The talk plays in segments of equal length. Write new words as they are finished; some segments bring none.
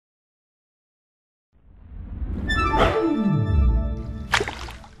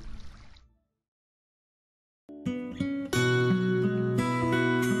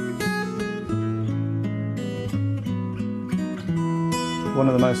One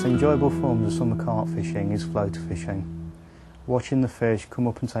of the most enjoyable forms of summer carp fishing is floater fishing. Watching the fish come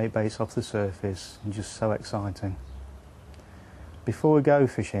up and take baits off the surface is just so exciting. Before we go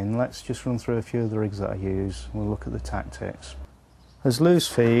fishing, let's just run through a few of the rigs that I use and we'll look at the tactics. As loose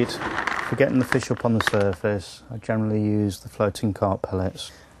feed, for getting the fish up on the surface, I generally use the floating carp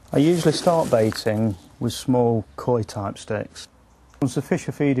pellets. I usually start baiting with small koi type sticks. Once the fish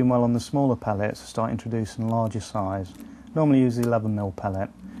are feeding well on the smaller pellets, I start introducing larger size. Normally use the 11mm pellet.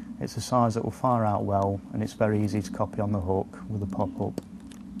 It's a size that will fire out well and it's very easy to copy on the hook with a pop-up.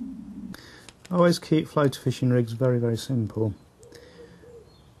 I always keep floater fishing rigs very simple. I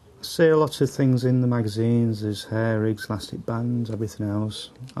see a lot of things in the magazines, there's hair rigs, elastic bands, everything else.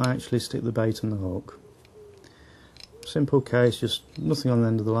 I actually stick the bait on the hook. Simple case, just nothing on the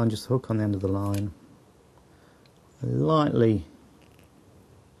end of the line, just the hook on the end of the line. I lightly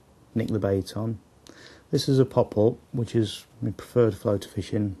nick the bait on. This is a pop-up, which is my preferred floater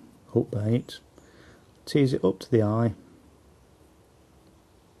fishing hook bait. Tease it up to the eye,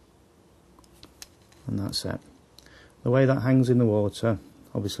 and that's it. The way that hangs in the water,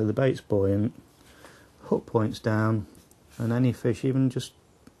 obviously the bait's buoyant, hook points down, and any fish, even just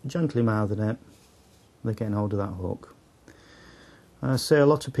gently mouthing it, they're getting hold of that hook. I see a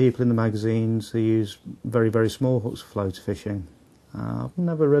lot of people in the magazines, they use very small hooks for floater fishing. I've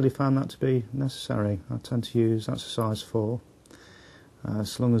never really found that to be necessary. I tend to use, that's a size 4.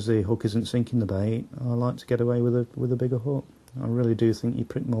 As long as the hook isn't sinking the bait, I like to get away with a bigger hook. I really do think you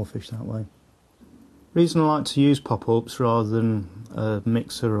prick more fish that way. The reason I like to use pop-ups rather than a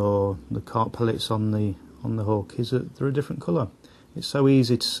mixer or the carp pellets on the hook is that they're a different colour. It's so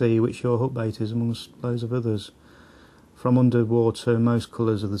easy to see which your hook bait is amongst loads of others. From underwater, most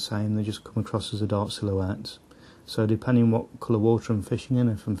colours are the same, they just come across as a dark silhouette. So depending on what colour water I'm fishing in,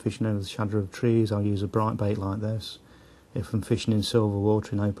 if I'm fishing over the shadow of trees, I'll use a bright bait like this. If I'm fishing in silver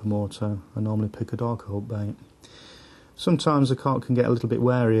water, in open water, I normally pick a darker hook bait. Sometimes the carp can get a little bit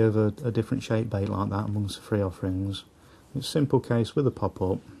wary of a different shaped bait like that amongst the free offerings. It's a simple case with a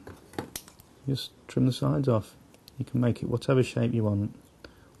pop-up. Just trim the sides off. You can make it whatever shape you want.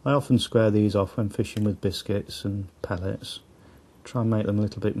 I often square these off when fishing with biscuits and pellets. Try and make them a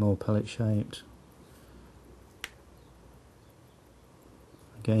little bit more pellet shaped.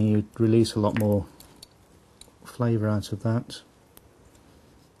 Again, you release a lot more flavour out of that.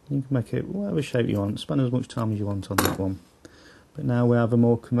 You can make it whatever shape you want, spend as much time as you want on that one. But now we have a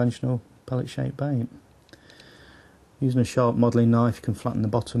more conventional pellet shaped bait. Using a sharp modelling knife you can flatten the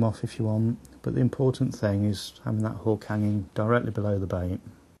bottom off if you want, but the important thing is having that hook hanging directly below the bait.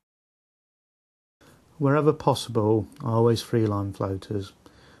 Wherever possible, I always freeline floaters.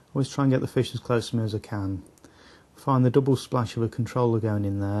 Always try and get the fish as close to me as I can. Find the double splash of a controller going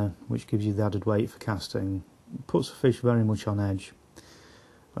in there, which gives you the added weight for casting. It puts the fish very much on edge.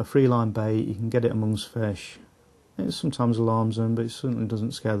 A freeline bait, you can get it amongst fish. It sometimes alarms them, but it certainly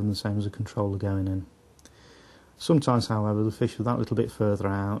doesn't scare them the same as a controller going in. Sometimes, however, the fish are that little bit further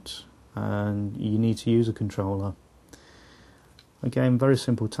out and you need to use a controller. Again, very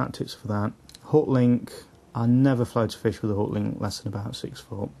simple tactics for that. Hook link, I never float a fish with a hook link less than about 6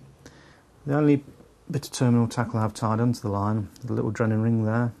 foot. The only bit of terminal tackle I have tied onto the line, the little drenning ring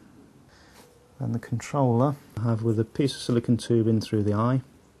there. And the controller I have with a piece of silicone tube in through the eye.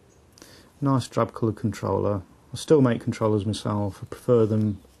 Nice drab coloured controller. I still make controllers myself, I prefer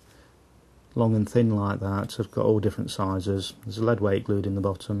them long and thin like that, so I've got all different sizes. There's a lead weight glued in the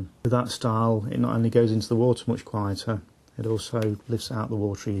bottom. With that style, it not only goes into the water much quieter, it also lifts out the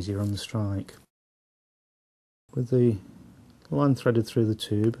water easier on the strike. With the line threaded through the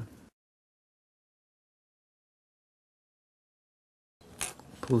tube,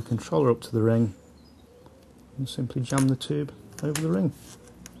 pull the controller up to the ring and simply jam the tube over the ring.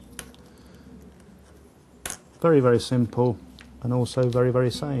 Very simple and also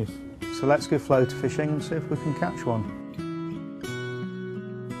very safe. So let's go floater fishing and see if we can catch one.